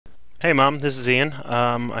Hey Mom, this is Ian.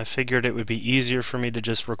 I figured it would be easier for me to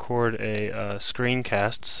just record a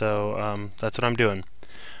screencast, so that's what I'm doing.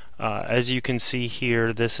 As you can see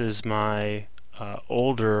here, this is my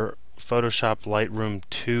older Photoshop Lightroom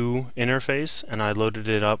 2 interface, and I loaded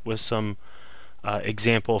it up with some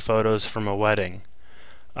example photos from a wedding.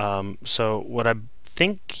 So what I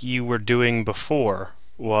think you were doing before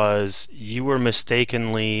was you were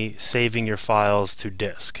mistakenly saving your files to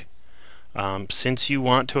disk. Since you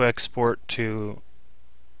want to export to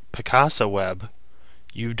Picasa web,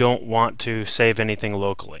 you don't want to save anything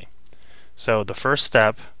locally. So the first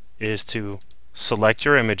step is to select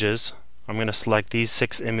your images. I'm going to select these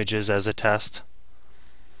 6 images as a test.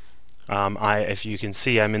 If you can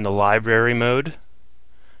see, I'm in the library mode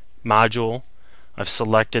module. I've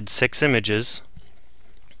selected 6 images.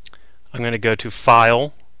 I'm going to go to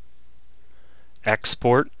File,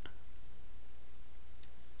 Export,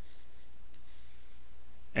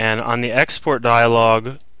 and on the export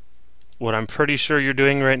dialog, what I'm pretty sure you're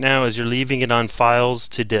doing right now is you're leaving it on Files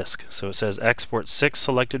to Disk. So it says Export 6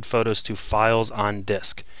 selected photos to Files on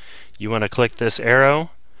Disk. You want to click this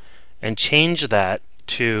arrow and change that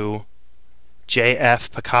to JF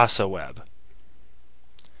Picasa Web.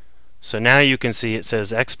 So now you can see it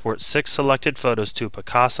says Export 6 selected photos to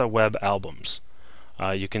Picasa Web Albums.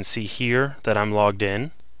 You can see here that I'm logged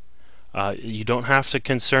in. You don't have to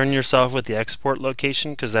concern yourself with the export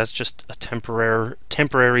location because that's just a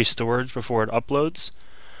temporary storage before it uploads.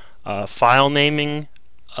 File naming,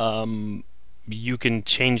 you can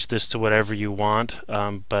change this to whatever you want,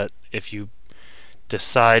 but if you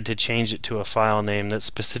decide to change it to a file name that's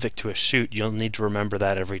specific to a shoot, you'll need to remember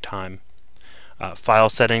that every time. File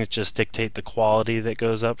settings just dictate the quality that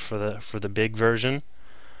goes up for the big version.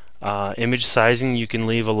 Image sizing you can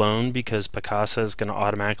leave alone because Picasa is going to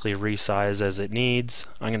automatically resize as it needs.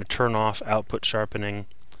 I'm going to turn off output sharpening.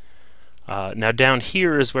 Now down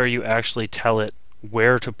here is where you actually tell it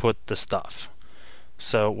where to put the stuff.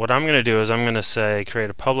 So what I'm going to do is I'm going to say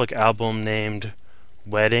create a public album named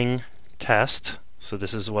Wedding Test. So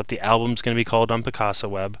this is what the album's going to be called on Picasa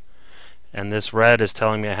Web. And this red is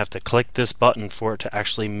telling me I have to click this button for it to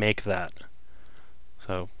actually make that.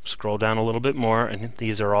 So scroll down a little bit more, and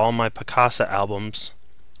these are all my Picasa albums.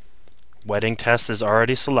 Wedding Test is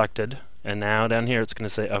already selected, and now down here it's going to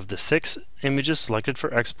say of the 6 images selected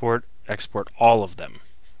for export, export all of them.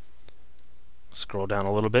 Scroll down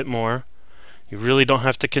a little bit more. You really don't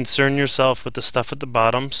have to concern yourself with the stuff at the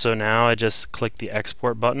bottom, so now I just click the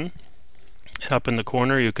export button, and up in the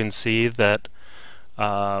corner you can see that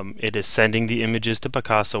it is sending the images to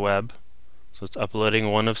Picasa Web. So it's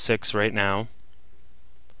uploading 1 of 6 right now.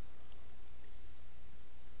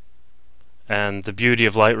 And the beauty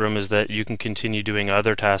of Lightroom is that you can continue doing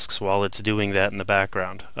other tasks while it's doing that in the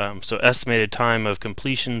background. So estimated time of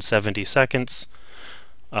completion 70 seconds.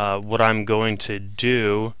 What I'm going to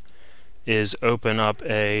do is open up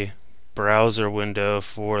a browser window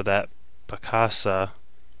for that Picasa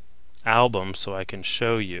album so I can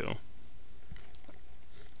show you.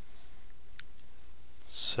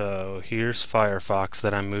 So here's Firefox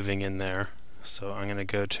that I'm moving in there. So I'm going to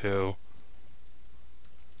go to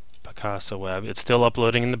Picasa Web. It's still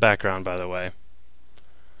uploading in the background, by the way.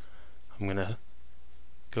 I'm going to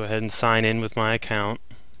go ahead and sign in with my account.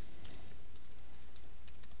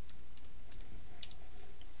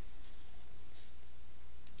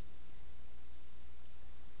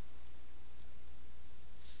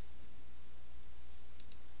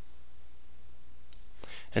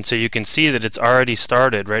 And so you can see that it's already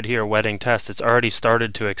started right here, Wedding Test. It's already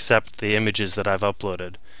started to accept the images that I've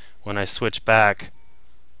uploaded. When I switch back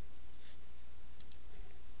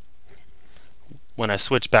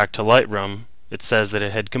to Lightroom, it says that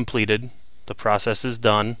it had completed. The process is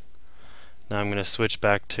done. Now I'm going to switch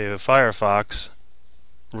back to Firefox,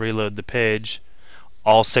 reload the page.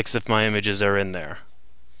 All 6 of my images are in there.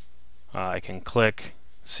 I can click,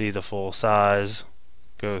 see the full size,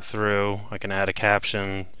 go through, I can add a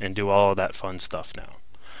caption, and do all of that fun stuff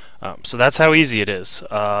now. So that's how easy it is.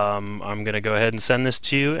 I'm going to go ahead and send this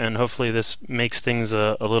to you, and hopefully this makes things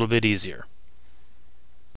a little bit easier.